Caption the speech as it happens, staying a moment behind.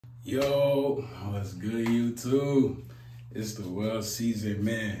Yo, what's good, YouTube? It's the well-seasoned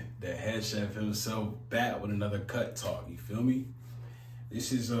man, the head chef himself, back with another Cut Talk. You feel me?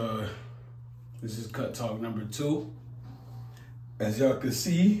 This is Cut Talk number 2. As y'all can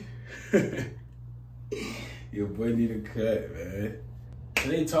see, your boy need a cut, man.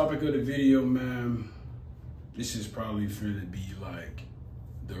 Today's topic of the video, man. This is probably finna be like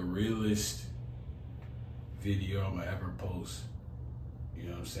the realest video I'm gonna ever post. You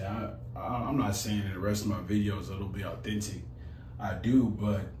know what I'm saying? I'm not saying in the rest of my videos it'll be authentic. I do,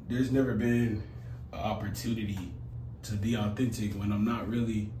 but there's never been an opportunity to be authentic when I'm not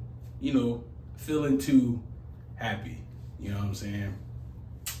really, feeling too happy. You know what I'm saying?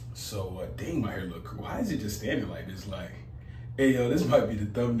 So, dang, my hair look cool. Why is it just standing like this? Like, hey, yo, this might be the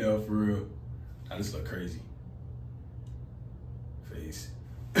thumbnail for real. I just look crazy. Face.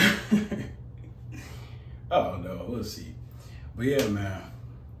 Oh, no, we'll see. But yeah, man,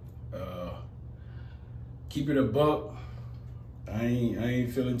 keep it a buck. I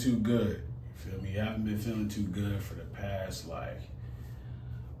ain't feeling too good. You feel me? I haven't been feeling too good for the past like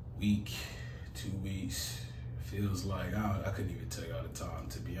week, 2 weeks. Feels like I couldn't even tell you all the time,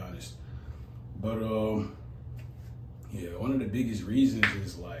 to be honest. But yeah, one of the biggest reasons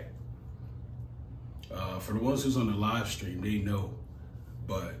is like for the ones who's on the live stream, they know.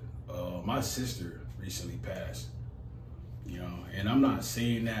 But my sister recently passed. You know, and I'm not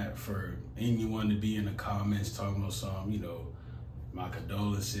saying that for anyone to be in the comments talking about some, my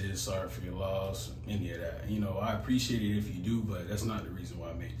condolences, sorry for your loss, any of that. I appreciate it if you do, but that's not the reason why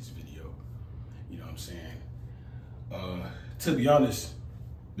I made this video. You know what I'm saying? To be honest,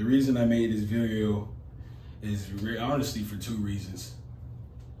 the reason I made this video is honestly for 2 reasons.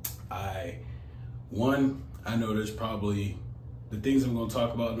 One, I know there's probably, the things I'm gonna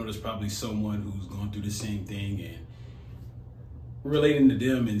talk about, I know there's probably someone who's going through the same thing, and relating to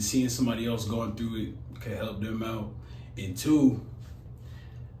them and seeing somebody else going through it can help them out. And 2,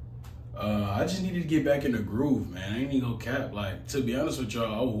 I just needed to get back in the groove, man. I ain't even gonna cap. Like, to be honest with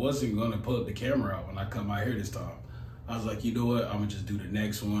y'all, I wasn't gonna pull up the camera out when I come out here this time. I was like, you know what? I'm gonna just do the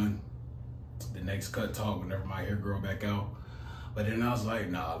next one, the next Cut Talk whenever my hair grow back out. But then I was like,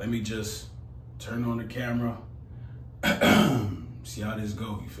 nah, let me just turn on the camera, see how this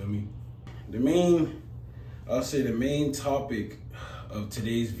go, you feel me? I'll say the main topic of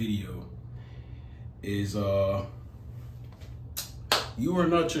today's video is you are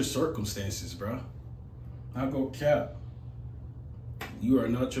not your circumstances, bro. I go cap. You are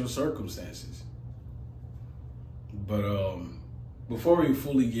not your circumstances. But before we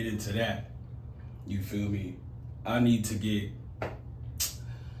fully get into that, you feel me? I need to get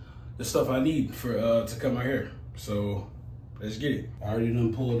the stuff I need for to cut my hair. So let's get it. I already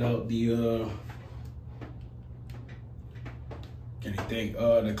done pulled out the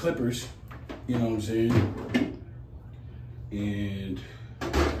the clippers, you know what I'm saying? And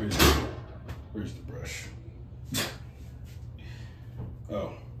where's the brush?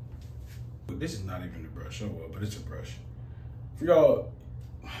 Oh, but this is not even the brush. Oh well, but it's a brush. For y'all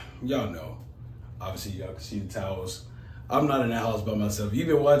know, obviously y'all can see the towels. I'm not in the house by myself. You've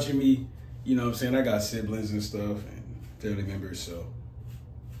been watching me, you know what I'm saying? I got siblings and stuff and family members, so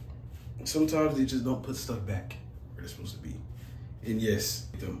sometimes they just don't put stuff back where it's supposed to be. And yes,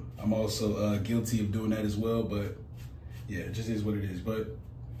 I'm also guilty of doing that as well, but yeah, it just is what it is. But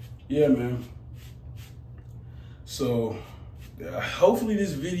yeah, man. So hopefully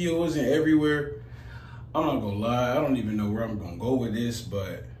this video isn't everywhere. I'm not gonna lie, I don't even know where I'm gonna go with this,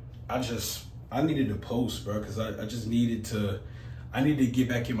 but I needed to post, bro, because I just needed to get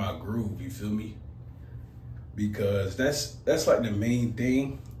back in my groove, you feel me? Because that's like the main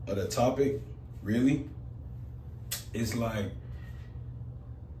thing of the topic, really. It's like,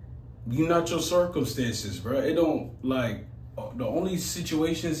 you're not your circumstances, bro. It don't, like, the only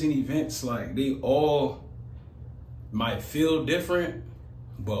situations and events, like, they all might feel different,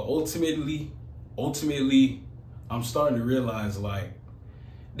 but ultimately, I'm starting to realize, like,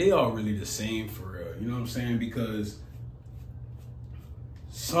 they all really the same for real. You know what I'm saying? Because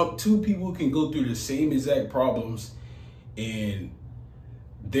two people can go through the same exact problems, and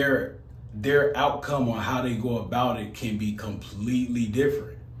their outcome on how they go about it can be completely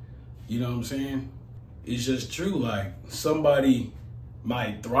different. You know what I'm saying? It's just true. Like, somebody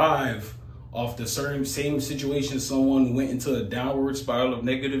might thrive off the same situation someone went into a downward spiral of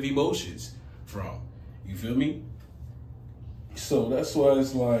negative emotions from. You feel me? So that's why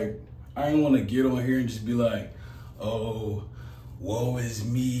it's like, I ain't want to get on here and just be like, oh, woe is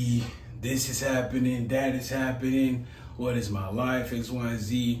me. This is happening. That is happening. What is my life? X, Y, and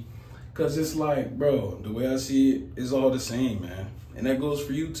Z. Because it's like, bro, the way I see it is all the same, man. And that goes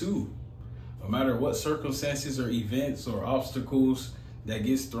for you too. No matter what circumstances or events or obstacles that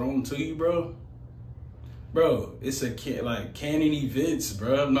gets thrown to you, bro. Bro, it's like canning events,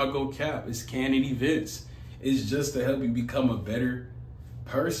 bro. I'm not gonna cap. It's canning events. It's just to help you become a better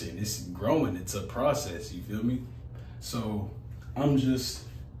person. It's growing. It's a process. You feel me? So I'm just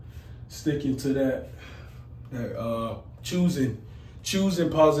sticking to that. Choosing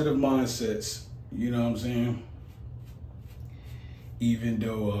positive mindsets. You know what I'm saying? Even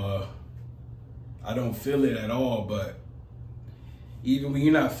though I don't feel it at all, but even when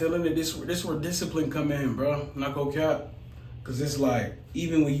you're not feeling it, this where discipline come in, bro. I'm not gonna cap. Cause it's like,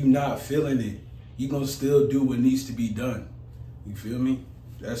 even when you're not feeling it, you gonna still do what needs to be done. You feel me?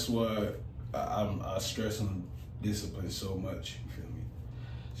 That's why I stress on discipline so much. You feel me?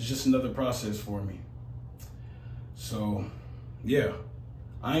 It's just another process for me. So, yeah.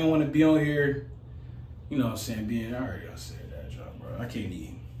 I ain't want to be on here, you know what I'm saying, I already said that, job, bro. I can't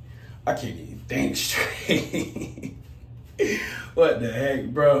even think straight. What the heck,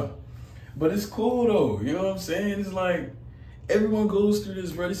 bro? But it's cool though, you know what I'm saying? It's like everyone goes through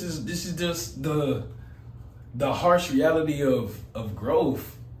this, bro. This is just the harsh reality of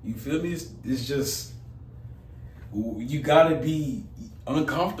growth. You feel me? It's just, you gotta be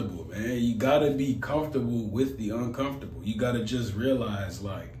uncomfortable, man. You gotta be comfortable with the uncomfortable. You gotta just realize,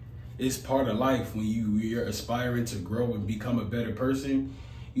 like, it's part of life. When you're aspiring to grow and become a better person,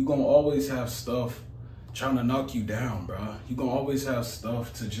 you're gonna always have stuff trying to knock you down, bro. You're gonna always have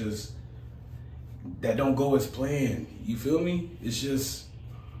stuff that don't go as planned. You feel me? It's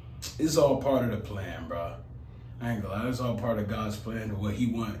all part of the plan, bro. I ain't gonna lie, it's all part of God's plan of what he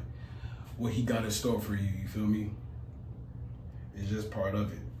got in store for you. You feel me? It's just part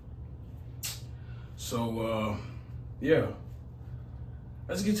of it. So, yeah.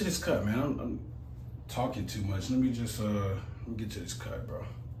 Let's get to this cut, man. I'm talking too much. Let me get to this cut, bro.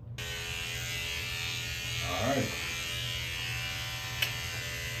 All right.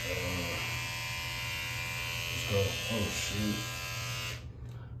 Let's go. Oh, shoot.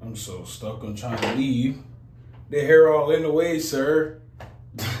 I'm so stuck on trying to leave. The hair all in the way, sir.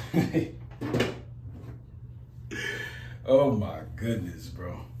 Oh, my goodness,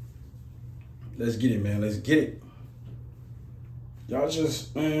 bro. Let's get it, man. Let's get it. Y'all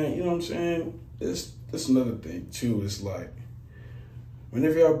just, man, you know what I'm saying? That's another thing, too. It's like,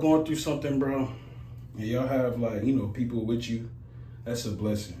 whenever y'all going through something, bro, and y'all have, like, you know, people with you, that's a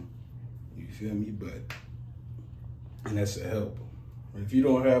blessing. You feel me? And that's a help. But if you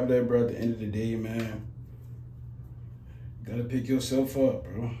don't have that, bro, at the end of the day, man, you gotta pick yourself up,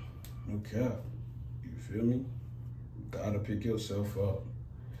 bro. No cap. You feel me? You gotta pick yourself up.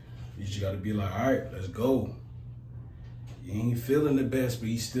 You just gotta be like, all right, let's go. You ain't feeling the best, but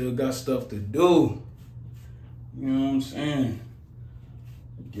you still got stuff to do. You know what I'm saying?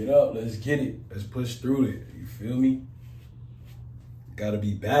 Get up, let's get it. Let's push through it. You feel me? Gotta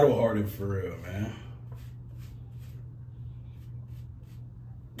be battle hardened for real, man.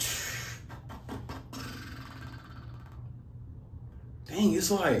 Dang,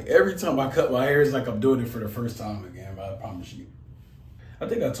 it's like every time I cut my hair, it's like I'm doing it for the first time again, but I promise you. I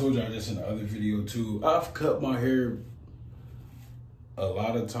think I told y'all this in the other video too. I've cut my hair a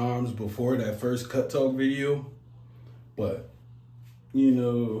lot of times before that first cut talk video, but you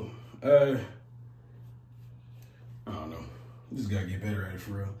know, I don't know. Just gotta get better at it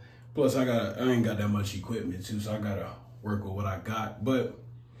for real. Plus, I ain't got that much equipment too, so I gotta work with what I got. But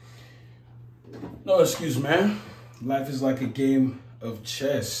no excuse, man. Life is like a game of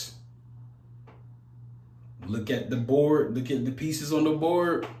chess. Look at the board. Look at the pieces on the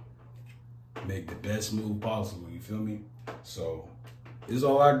board. Make the best move possible. You feel me? So this is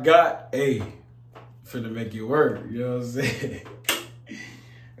all I got. Hey, finna make it work. You know what I'm saying?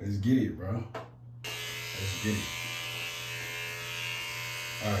 Let's get it, bro. Let's get it.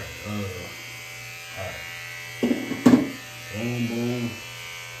 All right. Boom, boom.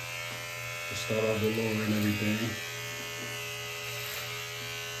 Let's start off with lower and everything.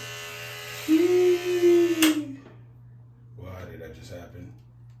 Why did that just happen?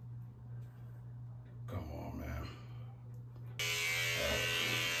 Come on, man.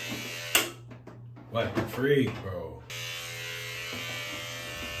 What the freak, bro?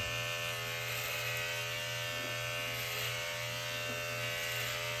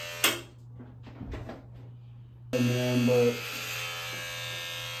 Man, but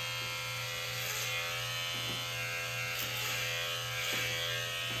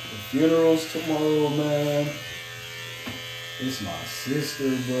the funeral's tomorrow, man. It's my sister,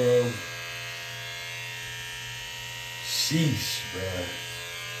 bro. Sheesh, bro.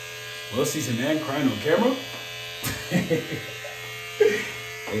 Well, see some man crying on camera.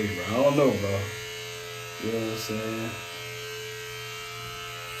 Hey, bro, I don't know, bro. You know what I'm saying?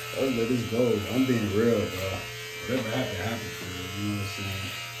 Let's let this go. I'm being real, bro. Whatever happened for real. You know what I'm saying?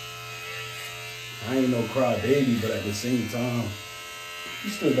 I ain't no cry baby, but at the same time, you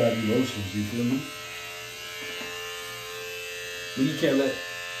still got emotions, you feel me? But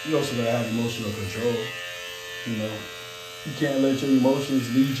you also gotta have emotional control. You know, you can't let your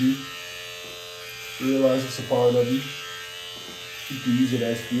emotions lead you. Realize it's a part of you. You can use it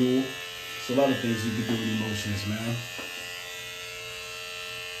as fuel. It's a lot of things you can do with emotions, man.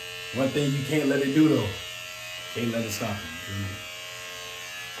 One thing you can't let it do though, can't let it stop you. You know?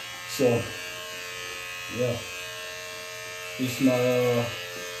 So, yeah. It's my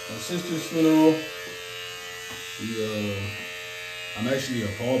sister's funeral. I'm actually a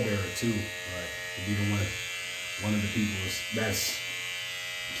pallbearer too. Like, to be the one of the people that's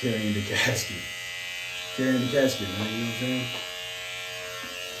carrying the casket. Carrying the casket, man, you know what I'm saying?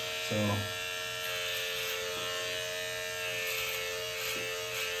 So,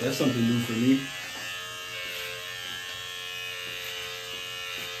 that's something new for me.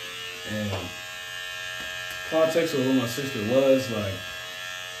 And context of who my sister was, like,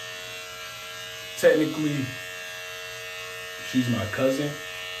 technically, she's my cousin,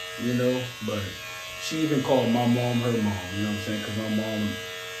 you know, but she even called my mom her mom, you know what I'm saying? Because my mom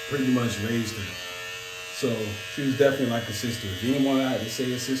pretty much raised her. So she was definitely like a sister. If anyone I had to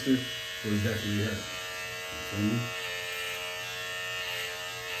say a sister, it was definitely her. You feel me?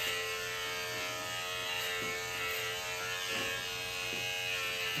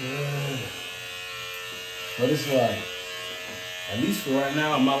 But it's like, at least for right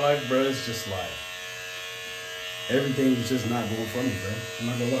now in my life, bro, it's just like, everything is just not going for me, bro. I'm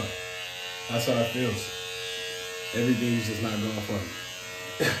not gonna lie. That's how it feels. Everything is just not going for me.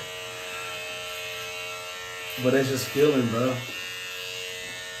 But that's just feeling, bro.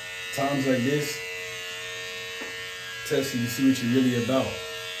 Times like this test you to see what you're really about.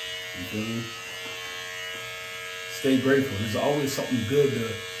 You feel me? Stay grateful. There's always something good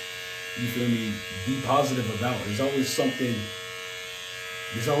to, you feel me, be positive about. There's always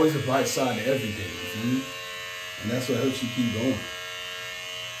a bright side to everything, you feel me? And that's what helps you keep going.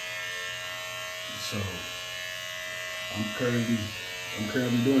 So I'm currently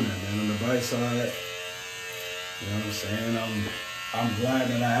doing that, man. On the bright side, you know what I'm saying? I'm glad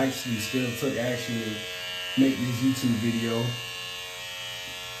that I actually still took action to make this YouTube video.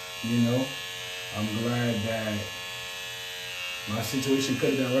 You know, I'm glad that my situation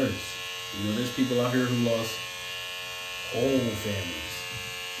could have been worse. You know, there's people out here who lost whole families.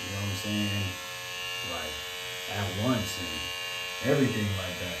 You know what I'm saying? Like, at once and everything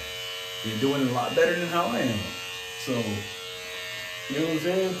like that. They're doing it a lot better than how I am. So, you know what I'm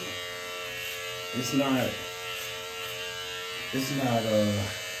saying? It's not, it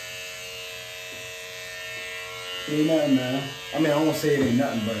ain't nothing, man. I mean, I won't say it ain't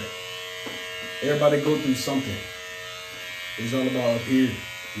nothing, but everybody go through something. It's all about up here,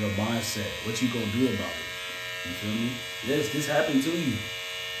 your mindset, what you gonna do about it. You feel me? Yes, this happened to you.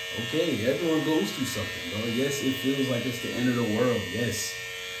 Okay, everyone goes through something, bro. Yes, it feels like it's the end of the world. Yes,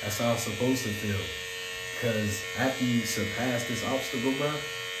 that's how it's supposed to feel. Because after you surpass this obstacle, bro,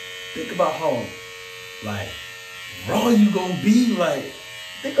 think about how, like, raw you gonna be. Like,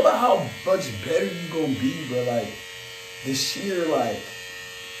 think about how much better you gonna be, bro. Like, the sheer, like,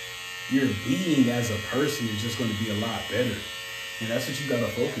 your being as a person is just gonna be a lot better. And that's what you gotta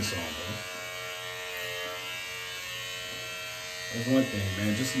focus on, bro. That's one thing,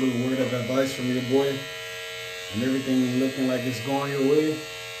 man. Just a little word of advice from your boy. And everything looking like it's going your way,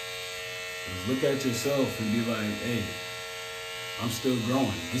 just look at yourself and be like, hey, I'm still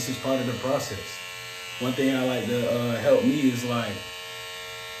growing. This is part of the process. One thing I like to help me is, like,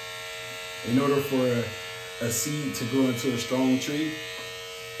 in order for a seed to grow into a strong tree,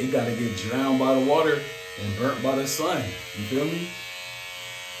 it got to get drowned by the water and burnt by the sun. You feel me?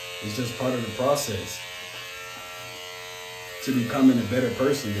 It's just part of the process to becoming a better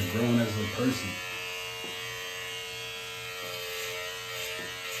person, to growing as a person.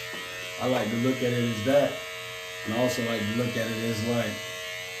 I like to look at it as that. And I also like to look at it as, like,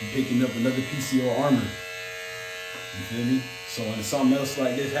 you picking up another piece of your armor. You feel me? So when something else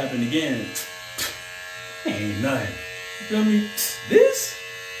like this happen again, ain't nothing. You feel me? This?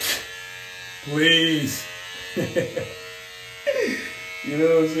 Please. You know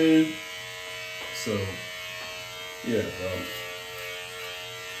what I'm saying? So, yeah, bro.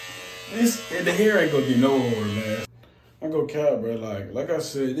 The hair ain't gonna get no over, man. I go cap, bro. Like I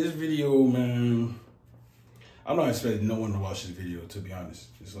said, this video, man, I'm not expecting no one to watch this video, to be honest.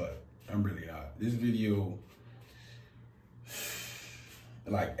 It's like, I'm really not. This video,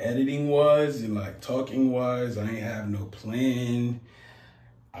 like editing wise and like talking wise, I ain't have no plan.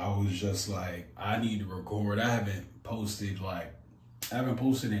 I was just like, I need to record. I haven't posted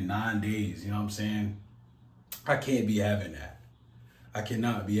in 9 days, you know what I'm saying? I can't be having that. I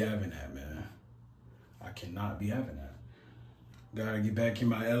cannot be having that, man. I cannot be having that. Gotta get back in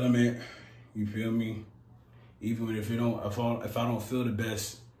my element, you feel me? Even if I don't feel the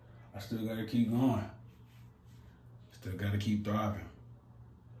best, I still gotta keep going. Still gotta keep thriving.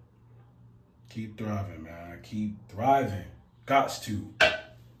 Keep thriving, man. Keep thriving. Gots to.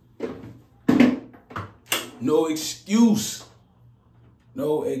 No excuse.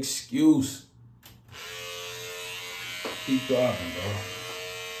 No excuse. Keep thriving,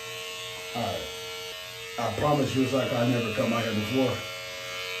 bro. Alright. I promise you it's like I never come out here before.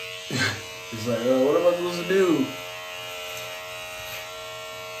 It's like, what am I supposed to do?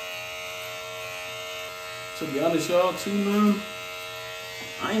 To be honest, y'all, too, man,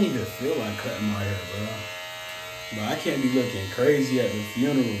 I ain't even feel like cutting my hair, bro. But I can't be looking crazy at the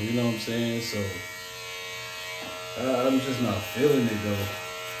funeral, you know what I'm saying? So, I'm just not feeling it, though.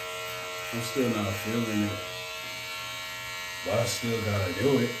 I'm still not feeling it. But I still gotta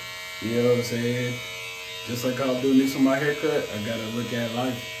do it. You know what I'm saying? Just like how I'm doing this with my haircut, I gotta look at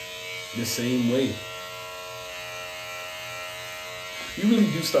life the same way. You really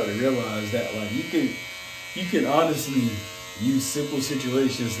do start to realize that, like, you can honestly use simple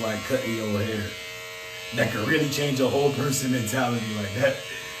situations like cutting your hair that could really change a whole person mentality like that.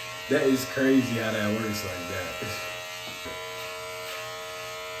 That is crazy how that works like that.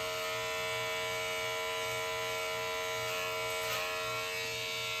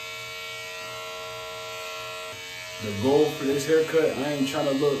 The goal for this haircut, I ain't trying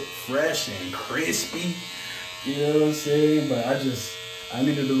to look fresh and crispy, you know what I'm saying? But I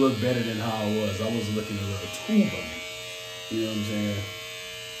needed to look better than how I was. I was looking a little too bummy, you know what I'm saying?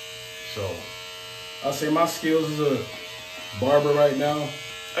 So, I'll say my skills as a barber right now,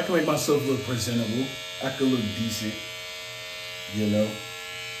 I can make myself look presentable. I can look decent, you know?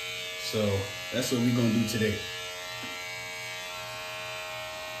 So, that's what we're gonna do today.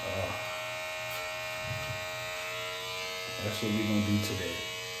 That's what we're gonna do today.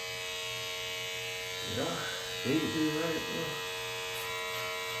 Yeah, they right,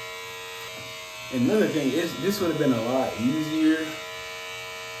 bro. Another thing is, this would have been a lot easier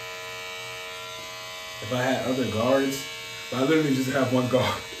if I had other guards. But I literally just have one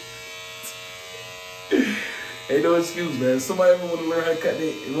guard. Ain't no excuse, man. Somebody ever want to learn how to cut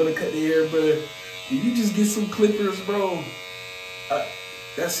their hair, bro? If you just get some clippers, bro,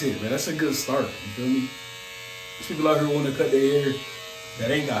 that's it, man. That's a good start. You feel me? There's people out here want to cut their hair that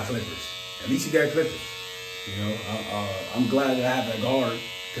ain't got clippers. At least you got clippers. You know, I'm glad that I have that guard,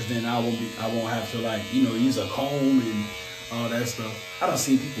 because then I won't have to, like, you know, use a comb and all that stuff. I done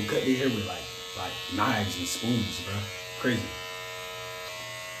seen people cut their hair with like knives and spoons, bro. Crazy.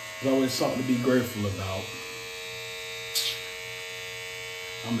 There's always something to be grateful about.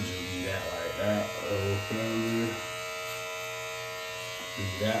 I'ma just do that like that. Oh, family. Do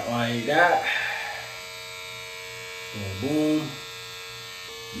that like that. Boom, boom.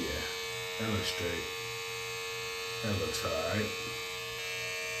 Yeah, that looks straight. That looks alright.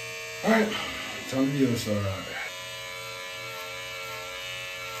 Alright, time to do the other side.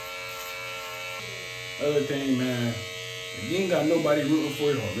 Other thing, man, if you ain't got nobody rooting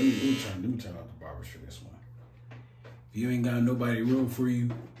for you, let me turn off the barbers for this one. If you ain't got nobody rooting for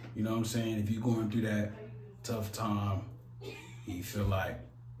you, you know what I'm saying? If you're going through that tough time, you feel like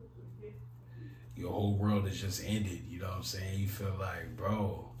your whole world is just ended, you know what I'm saying? You feel like,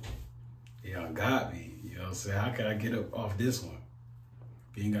 bro, you done got me, you know what I'm saying? How can I get up off this one?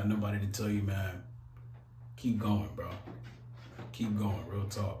 If you ain't got nobody to tell you, man, keep going, bro. Keep going, real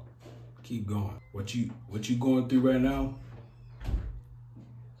talk. Keep going. What you going through right now,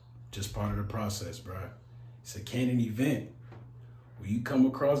 just part of the process, bro. It's a canon event. When you come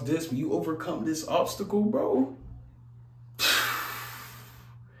across this, when you overcome this obstacle, bro,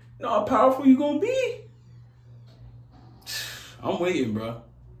 you know how powerful you gonna be? I'm waiting, bro.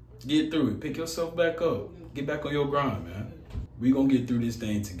 Get through it. Pick yourself back up. Get back on your grind, man. We gonna get through this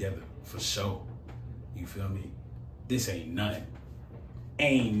thing together, for sure. You feel me? This ain't nothing.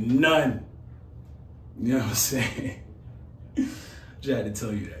 Ain't none. You know what I'm saying? Just had to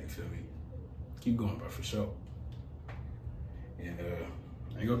tell you that, you feel me? Keep going, bro, for sure. And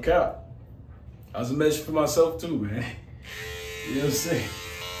I ain't gonna cap. I was a message for myself too, man. You know what I'm saying?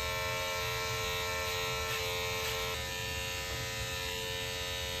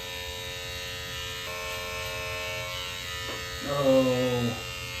 No.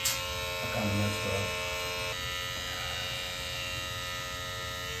 I kinda messed up.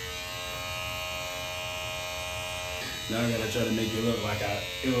 Now I gotta try to make it look like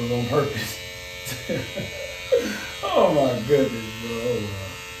it was on purpose. Oh my goodness, bro.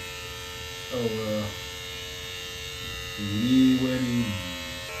 Oh well. Oh well. Need what he needs.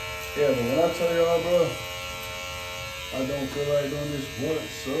 Yeah, but when I tell y'all, bro, I don't feel like doing this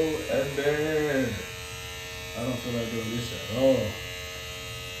whatsoever. I don't feel like doing this at all.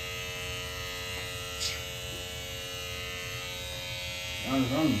 I don't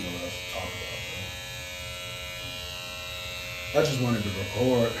know what else to talk about, bro. I just wanted to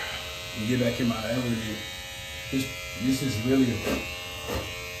record and get back in my element. This is really,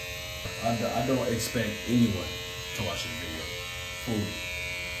 I don't expect anyone to watch this video fully.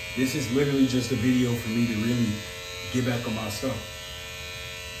 This is literally just a video for me to really get back on my stuff.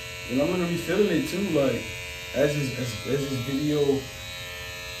 And I'm gonna be feeling it too, like, as this video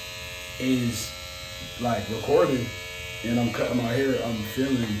is like recorded and I'm cutting my hair, I'm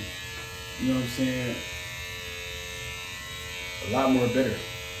feeling, you know what I'm saying, a lot more better.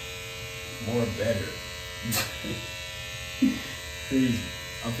 More better. Crazy.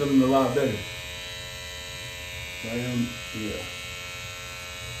 I'm feeling a lot better. I am, yeah.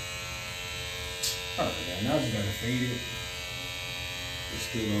 Alright, man, now I just gotta fade it. It's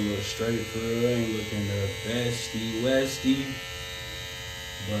still gonna look straight for real. Ain't looking the bestie westy.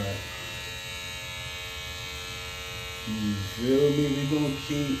 But you feel me? We gonna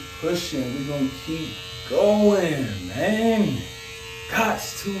keep pushing. We gonna keep going, man.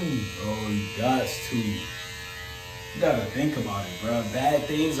 Gots to, bro. You gots to. You gotta think about it, bro. Bad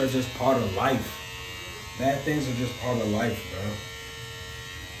things are just part of life. Bad things are just part of life,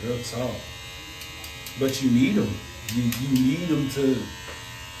 bro. Real talk. But you need them. You need them to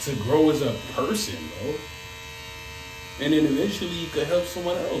grow as a person, bro. And then eventually you could help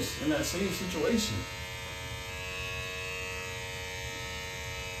someone else in that same situation.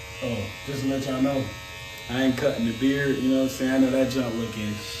 Oh, just to let y'all know, I ain't cutting the beard, you know what I'm saying? I know that junk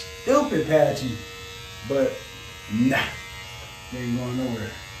looking stupid patchy, but nah, they ain't going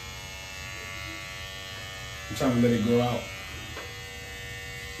nowhere. I'm trying to let it grow out.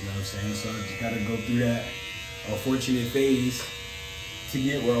 You know what I'm saying? So I just gotta go through that unfortunate phase to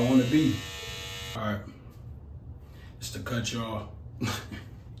get where I wanna be. All right, just to cut y'all.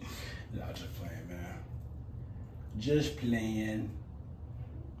 Nah, just playing, man. Just playing.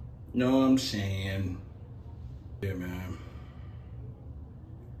 Know what I'm saying? Yeah, man.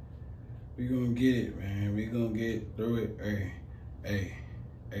 We gonna get it, man. We gonna get through it. Hey, hey,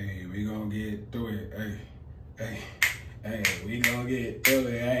 hey, we gonna get through it. Hey, hey, hey, we gonna get through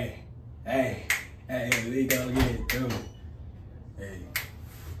it. Hey, hey, hey, we gonna get through it. Hey,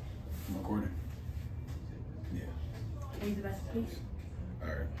 I'm recording. Yeah. Can you do that, please? All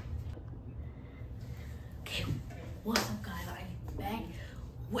right. Okay, what's up, guys? I'm back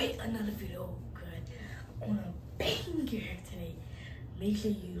with another video, good, on a banger today. Make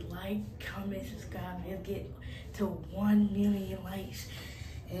sure you like, comment, subscribe. Let's get to 1 million likes.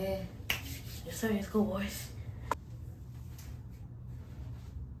 And yes, sir, let's go, boys.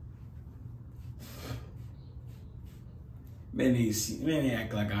 Man, he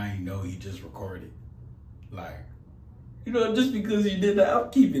act like I ain't know he just recorded. Like, you know, just because he did that, I'm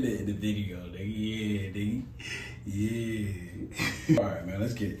keeping it in the video, nigga. Yeah, nigga. Yeah. All right, man,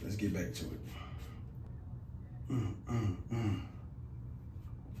 let's get back to it.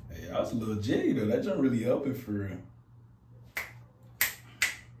 Hey, I was a little jiggy though. That joint really helping for real.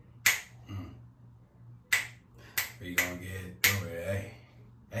 We gonna get through it, hey,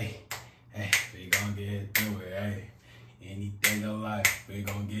 hey, hey. We gonna get through it, hey. Anything in life, we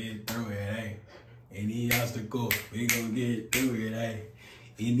gonna get through it, hey. Any obstacle, we gonna get through it, hey.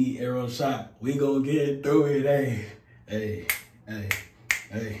 Any arrow shot, we gonna get through it, hey. Hey, hey,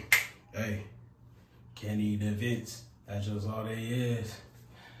 hey, hey. Can't eat events, that's just all they is.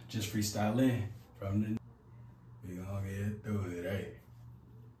 Just freestyling from the, we gonna get through it, hey.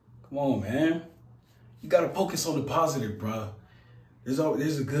 Come on, man. You gotta focus on the positive, bro. There's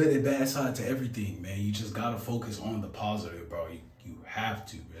a good and bad side to everything, man. You just gotta focus on the positive, bro. You have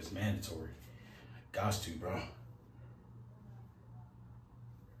to. It's mandatory. Got to, bro.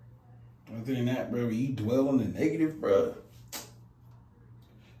 Other than that, bro, you dwell on the negative, bro.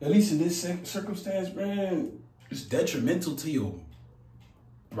 At least in this circumstance, man, it's detrimental to your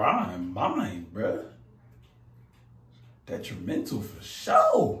mind, bro. Detrimental for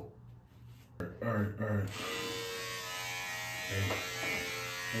sure. All right.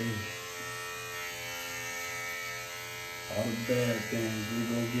 Hey. All the bad things, we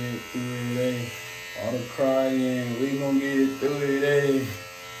gonna get through it, eh? All the crying, we gonna get through it, eh?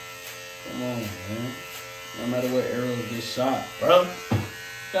 Come on, man. No matter what arrows get shot, bro.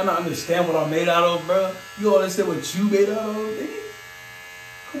 Y'all not understand what I'm made out of, bro? You all understand what you made out of, nigga?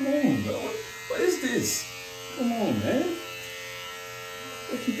 Come on, bro. What is this? Come on, man.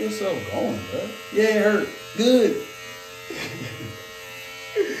 You keep yourself going, bro. Yeah, it hurt. Good.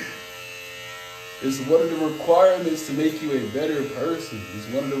 It's one of the requirements to make you a better person. It's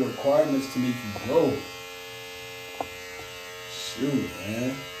one of the requirements to make you grow. Shoot,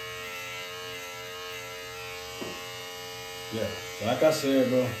 man. Yeah, so like I said,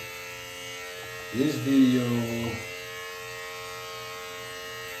 bro, this video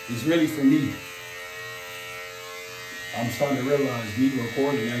is really for me. I'm starting to realize me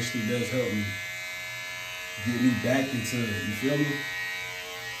recording actually does help me get me back into, you feel me?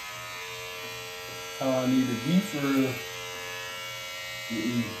 How I need to be for real. Get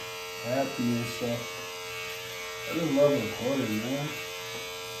me happy and stuff. I just love recording, man.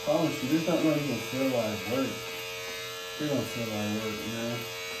 I promise you, this not gonna feel like work. It don't feel like work, man.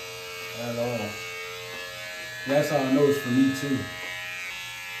 At all. That's how I know it's for me too.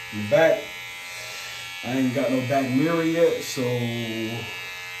 In the back, I ain't got no back mirror yet, so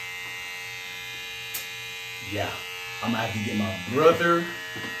yeah. I'm gonna have to get my brother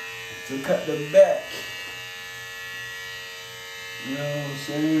to cut the back. You know what I'm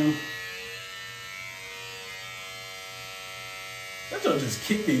saying? That joke just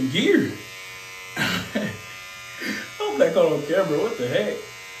kicked in gear. I'm back on camera, what the heck?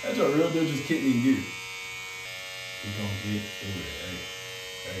 That joke real deal just kicked in gear. We gonna get through it,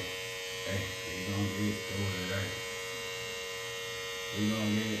 hey. We gonna get through it, hey. We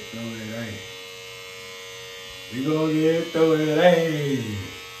gonna get through it, hey. We gonna get through it, hey.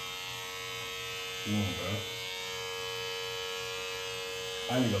 Come on, bro.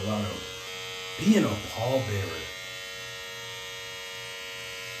 I need a lot of being a pallbearer.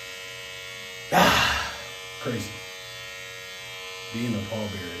 Crazy. Being a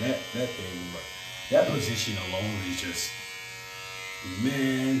pallbearer, that thing, that position alone is just,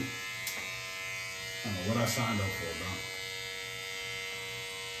 man. I don't know what I signed up for, bro.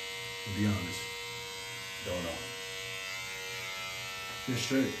 To be honest, don't know. Just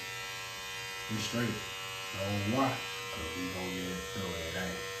straight. Just straight. No why? Cause we gon' get through it,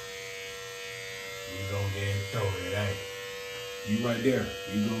 ain't? We gon' get through it, ain't? You right there.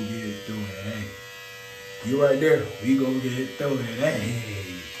 We gon' get through it, ain't? You right there. We gon' get through it,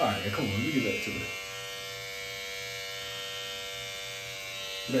 ain't? Alright, come on. Let me get back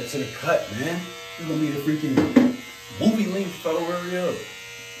to the cut, man. It's gonna be a freaking movie length, fella. Hurry up.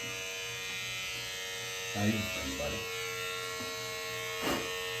 Not even for anybody.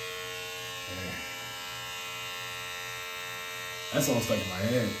 That song stuck in my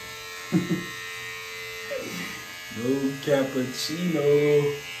head. No cappuccino.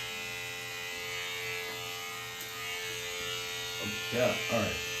 Yeah,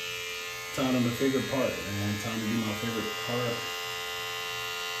 alright. Time to my favorite part, man. Time to do my favorite part.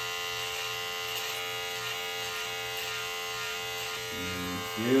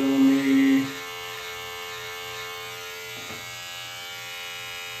 You feel me?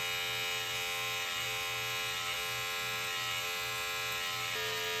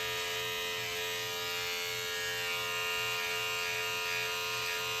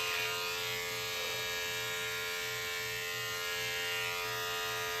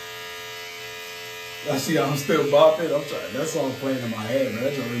 I see I'm still bopping. I'm trying. That song playing in my head, man.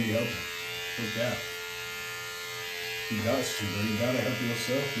 That don't really help me. Look out. You got to, bro. You gotta help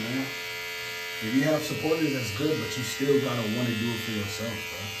yourself, man. If you have supporters, that's good, but you still gotta want to do it for yourself,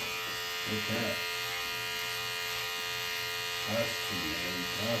 bro. Look out. Got to, man.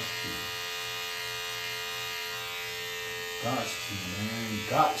 Got to. Got to, man.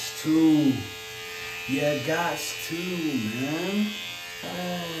 Got to. Yeah, got to, man.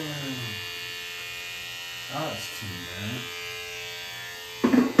 Got to, man.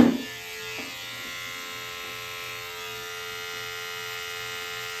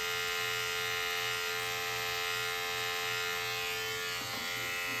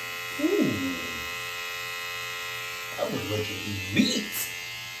 Ooh. That was looking elite.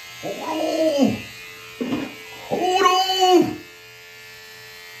 Hold on. Hold on.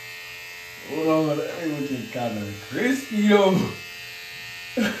 Hold on. That ain't looking kind of crispy, though.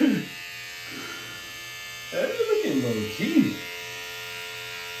 That is looking low key.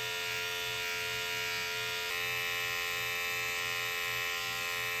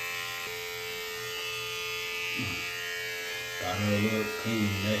 Gotta look clean,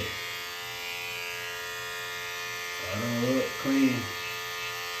 eh? Gotta look clean.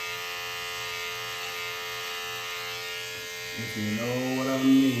 If you know what I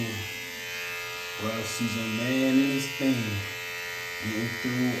mean. Well, she's a man in his thing. Getting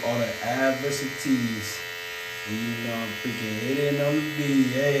through all the adversities. And you know I'm freaking hitting on the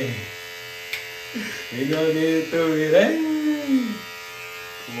beat, hey. We gonna get through it, hey.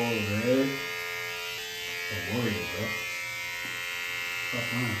 Come on, man. Don't worry, bro. Stop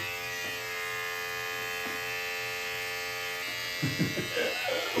fine.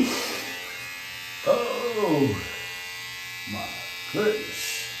 Oh, my goodness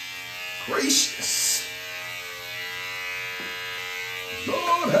gracious.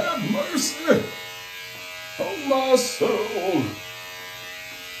 Lord have mercy on my soul.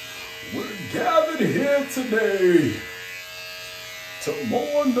 We're gathered here today to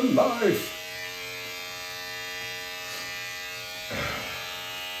mourn the life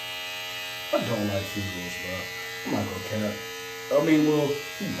I don't like funerals, bro. I'm not gonna cap. I mean, well,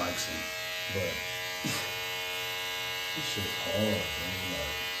 who likes them? But this shit's hard, bro.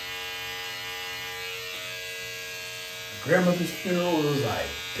 Like, grandmother's funeral was like,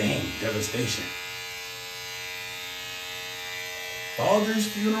 dang, devastation. Father's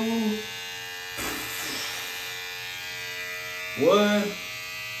funeral? What?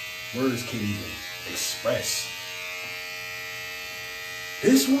 Words can't even express.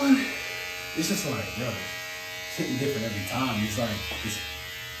 This one, it's just like, bro, it's hitting different every time. It's like,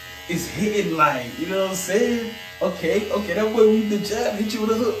 it's hitting like, you know what I'm saying? Okay, that boy with the jab hit you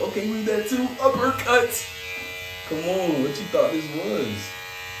with a hook. Okay, with that too. Uppercuts. Come on, what you thought this was?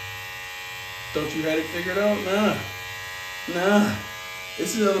 Thought you had it figured out? Nah.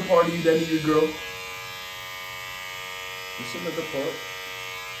 It's another part of you that need to grow. It's another part.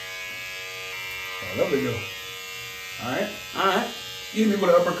 Oh, there we go. Alright. You hit me with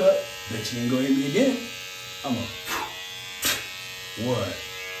an uppercut. Bet you ain't gonna hit me again. I'm a what?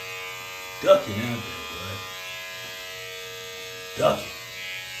 Ducking out there, boy. Ducking.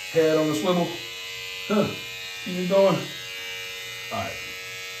 Head on the swivel. Huh. Keep me going. Alright.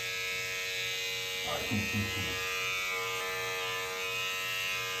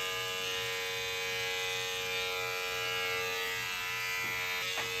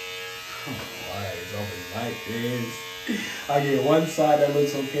 Come on. Why is always like this? I get one side that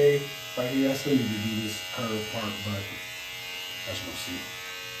looks okay. Right here, I still need to do this curve part, but as you gonna see.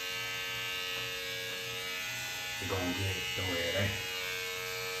 We're gonna get through it, eh?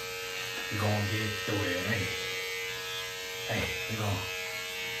 We're gonna get through it, eh? Hey, we're gonna.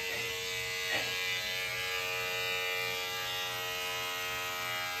 Hey.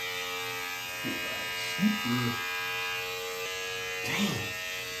 Dang,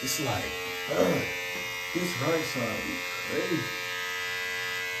 it's like, this right side is crazy.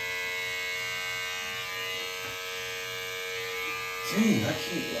 Dang, I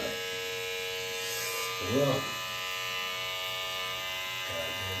can't like, gotta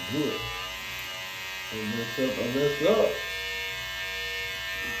do it. I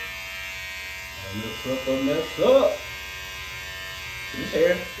mess up. His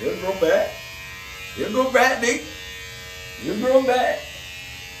hair, it'll grow back. It'll grow back, nigga. It'll grow back.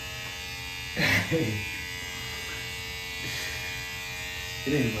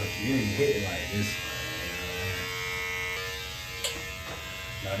 It ain't hitting like this.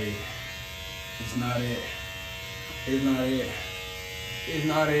 Not it. It's not it. It's not it. It's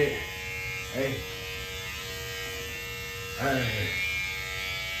not it. Hey. Hey.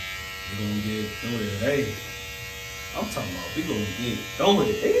 We gonna get through it. Hey. I'm talking about we gonna get through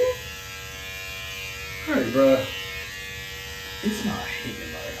it. Hey. Alright, bro. It's not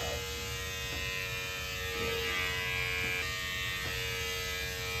hitting like that.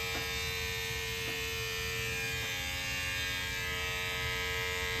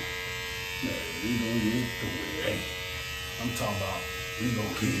 We gonna get through it, hey. I'm talking about we gonna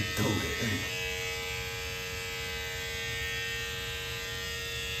get through it, hey.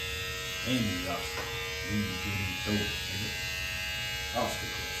 Any obstacle, we getting through it, nigga.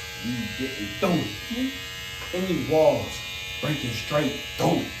 Obstacles, we getting through it, nigga. Any walls, breaking straight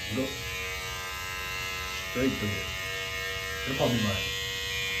through it, nigga. Straight through it. They're probably like,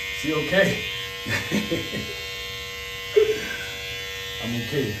 she okay? I'm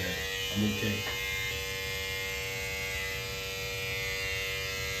okay, man. I'm okay.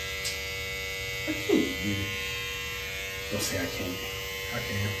 I can't get it. Don't say I can't. I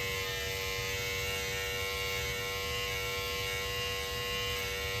can.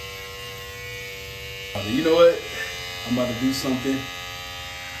 You know what? I'm about to do something.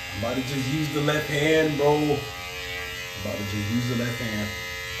 I'm about to just use the left hand, bro. I'm about to just use the left hand.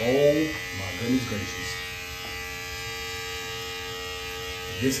 Oh my goodness gracious.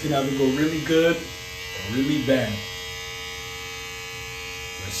 This can either go really good or really bad.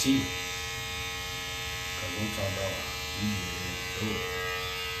 Let's see. Because I'm talking about do it.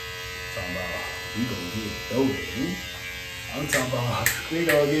 Talking about we gonna get through it. I'm talking about we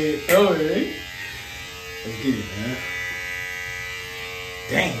gonna get through it. Let's get it, man.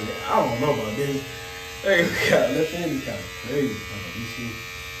 Dang it, I don't know about this. Hey, we got left hand kind of crazy. Hold on, you see?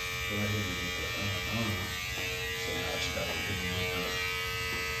 Go right here with the so now she got to hit me with the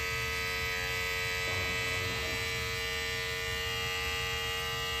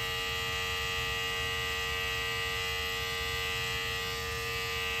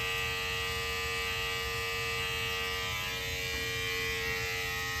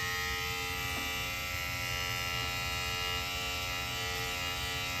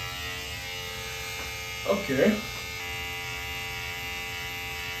okay.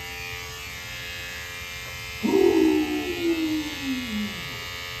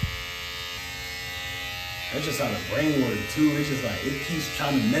 That's just how the brain works too. It's just like it keeps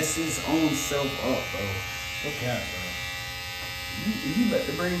trying to mess its own self up, bro. Look out, bro. If you let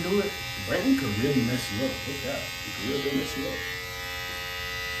the brain do it, the brain could really mess you up. Look out. It could really mess you up.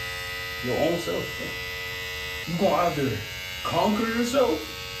 Your own self, bro. You gonna either conquer yourself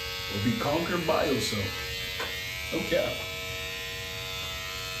or be conquered by yourself. Okay.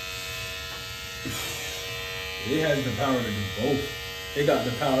 It has the power to do both. It got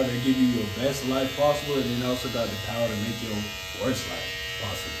the power to give you your best life possible, and then also got the power to make your worst life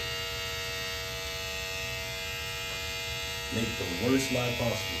possible. Make the worst life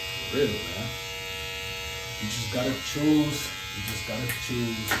possible, for real, man. You just gotta choose. You just gotta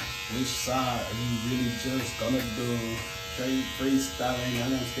choose which side are you really just gonna do. Straight freestyling,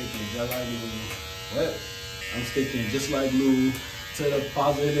 I'm sticking just like Lou. What? I'm sticking just like Lou to the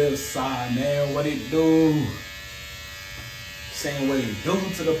positive side, man. What it do? Saying what it do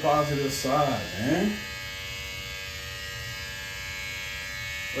to the positive side, man.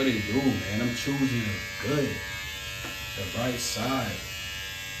 What it do, man? I'm choosing the good, the bright side.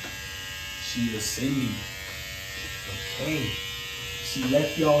 She ascending. Okay. She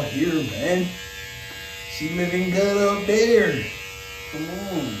left y'all here, man. She living good up there. Come on,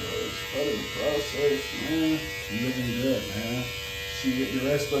 bro. It's part of the process, man. She living good, man. She with the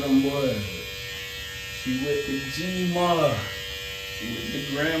rest of them boys. She with the G-Ma. She with the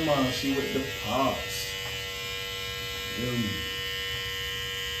grandma. She with the pops. We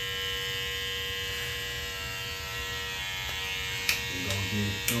gonna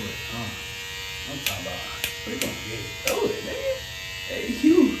get through it, huh? I'm talking about, we gonna get through it, man. Hey,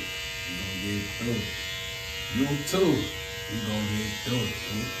 you. We gonna get through it. You too. We gonna get through it,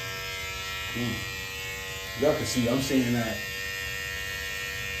 man. Y'all can see I'm saying that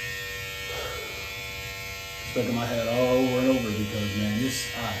stuck in my head all over and over because, man,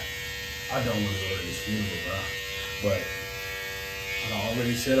 I don't want to go to this funeral, bro. But I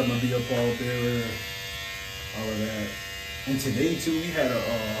already said I'm gonna be up all there, all of that. And today too, we had a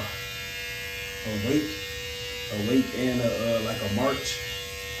wake and like a march.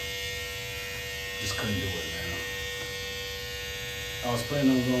 Just couldn't do it, man. I was planning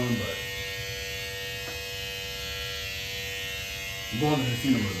on going, but I'm going to the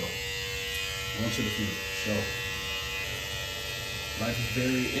funeral though. Going to the funeral. So life is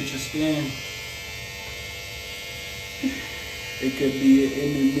very interesting. It could be an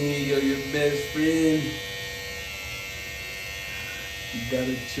enemy or your best friend. You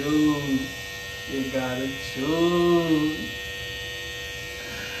gotta choose. You gotta choose.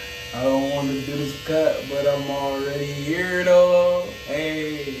 I don't want to do this cut, but I'm already here though.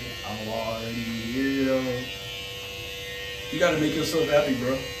 Hey, I'm already here though. You gotta make yourself happy,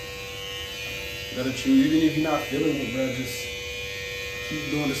 bro. You gotta choose, even if you're not feeling it, bro. Just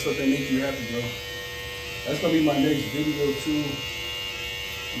keep doing the stuff that makes you happy, bro. That's gonna be my next video too.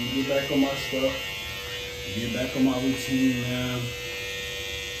 I'm gonna get back on my stuff. Get back on my routine, man.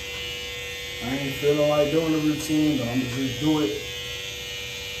 I ain't feeling like doing the routine, but I'm gonna just do it.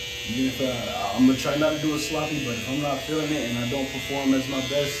 Even if I'm gonna try not to do it sloppy, but if I'm not feeling it and I don't perform as my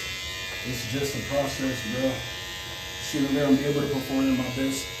best, it's just a process, bro. Shouldn't let them be able to perform at my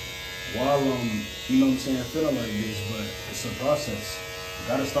best while I'm, you know what I'm saying, feeling like this, but it's a process. You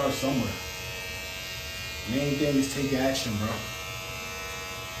gotta start somewhere. Main thing is taking action, bro.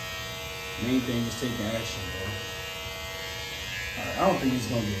 Main thing is taking action, bro. Alright, I don't think it's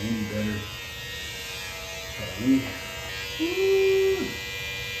gonna get any better. Let me.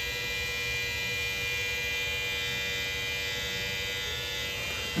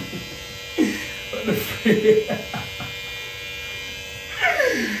 What the freak?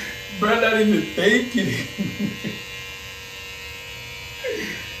 Bro, not even thinking.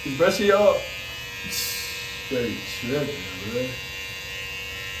 Is brushing y'all straight tripping, bro.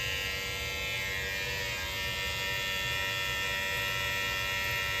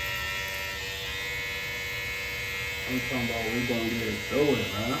 I'm talking about we gonna get it through it,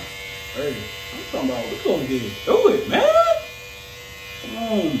 man. Hey, I'm talking about we gonna get it through it, man. Come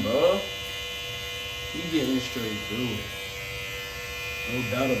on, bro. We getting straight through it. No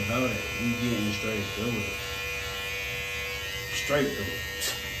doubt about it. We getting straight through it. Straight through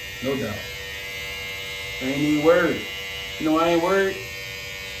it. No doubt. I ain't even worried. You know I ain't worried?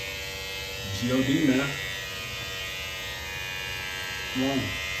 G.O.D., man. Come on.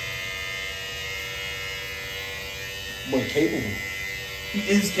 But capable. He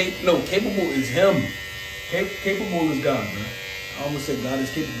is capable. No, capable is him. Capable is God, man. I almost said God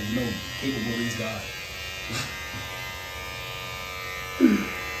is capable. No, capable is God. Come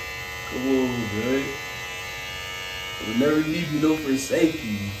on, man. I will never leave you, no forsake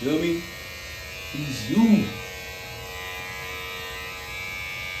you. You feel me? He's you.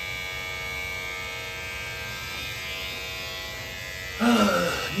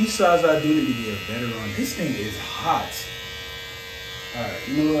 These sides I do need to get better on. This thing is hot. Alright,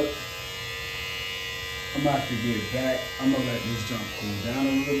 you know what? I'm about to get back. I'm gonna let this jump cool down a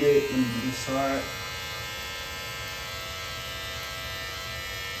little bit. Let me do this side.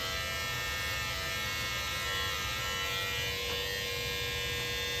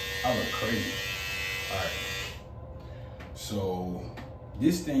 I look crazy. Alright. So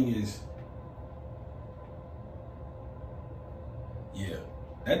this thing is, yeah,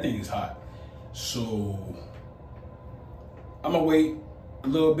 that thing is hot. So I'm gonna wait a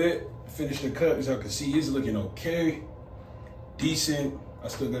little bit, finish the cut. As y'all can see, it's looking okay, decent. I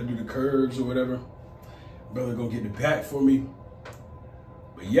still gotta do the curves or whatever. Brother gonna get the back for me.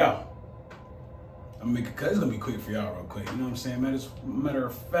 But yeah, I'm gonna make a cut. It's gonna be quick for y'all real quick. You know what I'm saying? Matter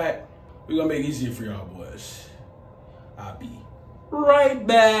of fact, we're gonna make it easier for y'all boys. I'll be right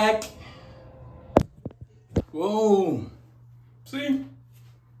back. Whoa. See?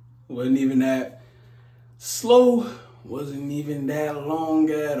 Wasn't even that slow. Wasn't even that long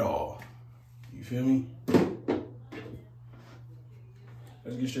at all. You feel me?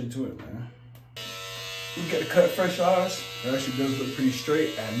 Let's get straight to it, man. We got to cut fresh eyes. It actually does look pretty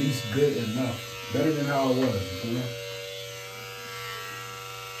straight, at least good enough. Better than how it was, you feel me?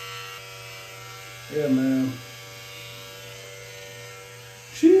 Yeah, man.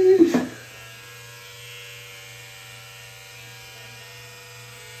 Sheesh.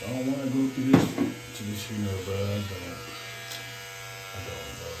 I don't want to go through this funeral, bro.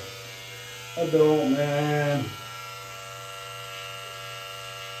 I don't, man.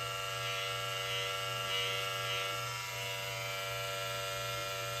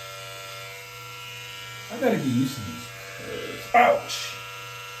 I gotta get used to these curves. Ouch!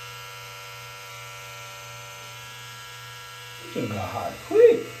 This got hot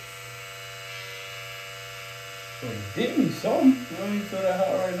quick. So it did me some. I don't even feel that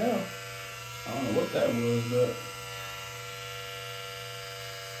hot right now. I don't know what that was, but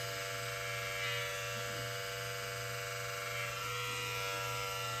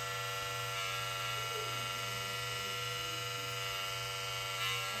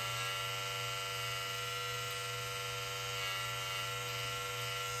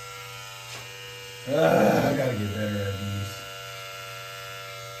I gotta get better at these.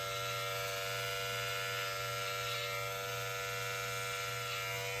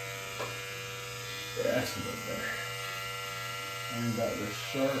 Yeah, that's a little better. I ain't got this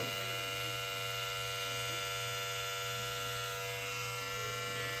sharp.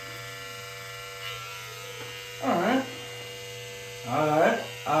 Alright.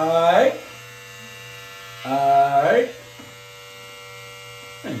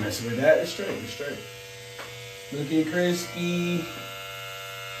 I ain't messing with that. It's straight. It's straight. Looking crispy.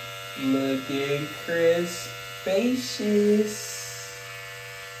 Looking crispacious.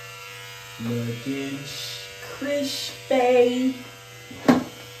 Looking crispy.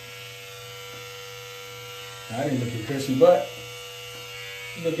 I ain't looking crispy, but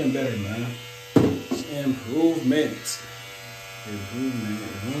looking better, man. It's improvement. Improvement.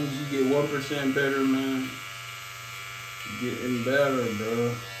 As long as you get 1% better, man, you're getting better,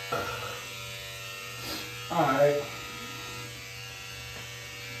 bro. Alright.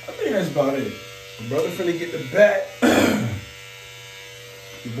 I think that's about it. The brother finna get the back.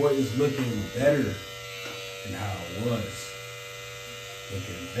 Your boy is looking better than how it was.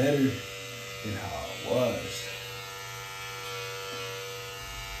 Looking better than how it was.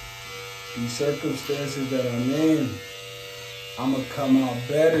 These circumstances that I'm in, I'ma come out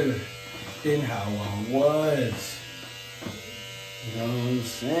better than how I was. You know what I'm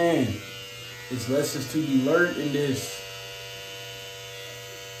saying? There's lessons to be learned in this.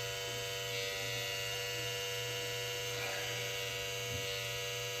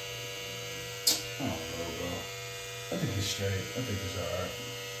 I don't know, bro. think it's straight. I think it's alright.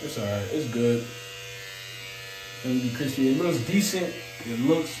 It's alright. It's good. Let me be crispy. It looks decent. It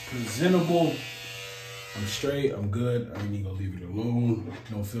looks presentable. I'm straight. I'm good. I ain't even gonna leave it alone.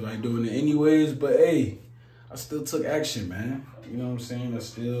 Don't feel like doing it anyways. But hey, I still took action, man. You know what I'm saying? I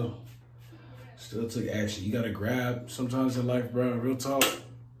still took action. You gotta grab. Sometimes in life, bro, real talk,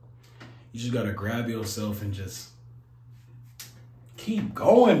 you just gotta grab yourself and just keep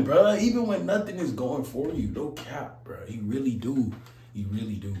going, bro. Even when nothing is going for you. No cap, bro. You really do. You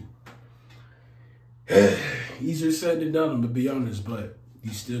really do. Easier said than done, I'm gonna be honest, but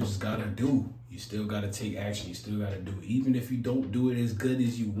you still just gotta do. You still gotta take action. You still gotta do it. Even if you don't do it as good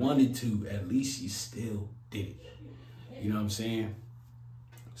as you wanted to, at least you still did it. You know what I'm saying?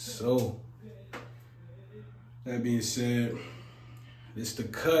 So, that being said, it's the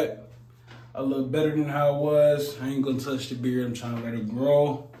cut. I look better than how it was. I ain't gonna touch the beard. I'm trying to let it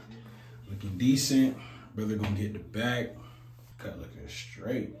grow. Looking decent. Brother gonna get the back. Cut looking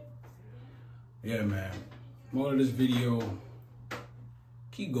straight. Yeah, man. More of this video,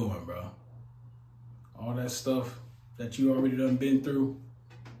 keep going, bro. All that stuff that you already done been through,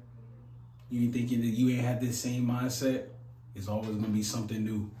 you ain't thinking that you ain't had this same mindset, it's always gonna be something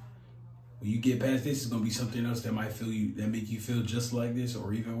new. When you get past this, it's gonna be something else that might make you feel just like this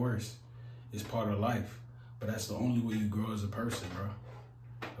or even worse. It's part of life. But that's the only way you grow as a person, bro.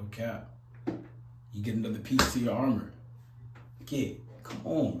 No cap. You get another piece to your armor. Come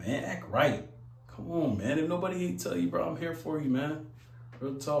on, man, act right. Come on, man. If nobody ain't tell you, bro, I'm here for you, man.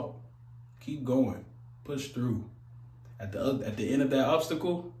 Real talk. Keep going. Push through. At the end of that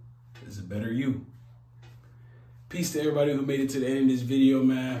obstacle, is a better you. Peace to everybody who made it to the end of this video,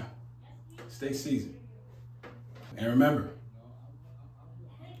 man. Stay seasoned. And remember,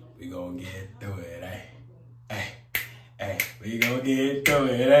 we gonna get through it, we gonna get through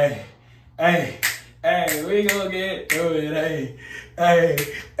it, we gonna get through it,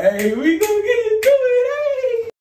 we gonna get